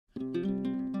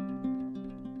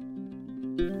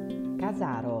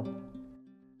Casaro.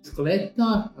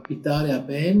 Scaletta, capitale a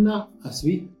Penna, a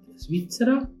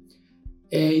Svizzera,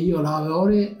 e io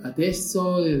lavoro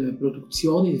adesso nelle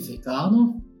produzioni di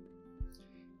Fecano,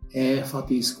 ho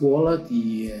fatto in scuola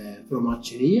di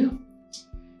formaggeria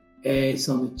e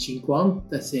sono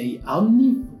 56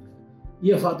 anni.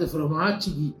 Io ho fatto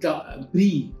formaggi di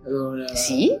Brie, allora,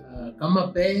 Sì?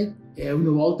 Camembert, e una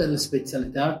volta l'ho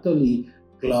specializzato lì,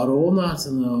 Clarona,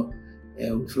 sono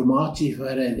un formaggio di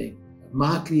fare dei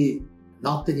macri,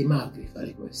 latte di macri,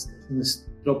 fare questo, sono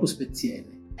troppo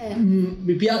speziale.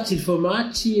 Mi piace i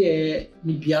formaggi e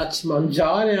mi piace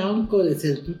mangiare anche,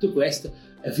 tutto questo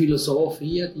è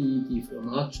filosofia di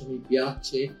formaggio, mi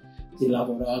piace di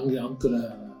lavorare anche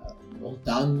in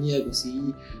montagna,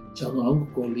 così, diciamo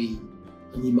anche con gli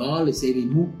animali, se le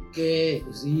mucche,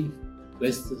 così,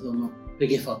 questo sono,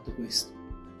 perché ho fatto questo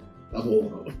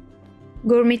lavoro.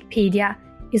 Gourmetpedia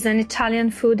is an Italian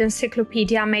food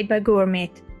encyclopedia made by Gourmet,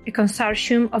 a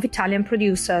consortium of Italian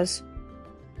producers.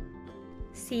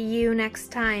 See you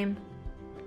next time.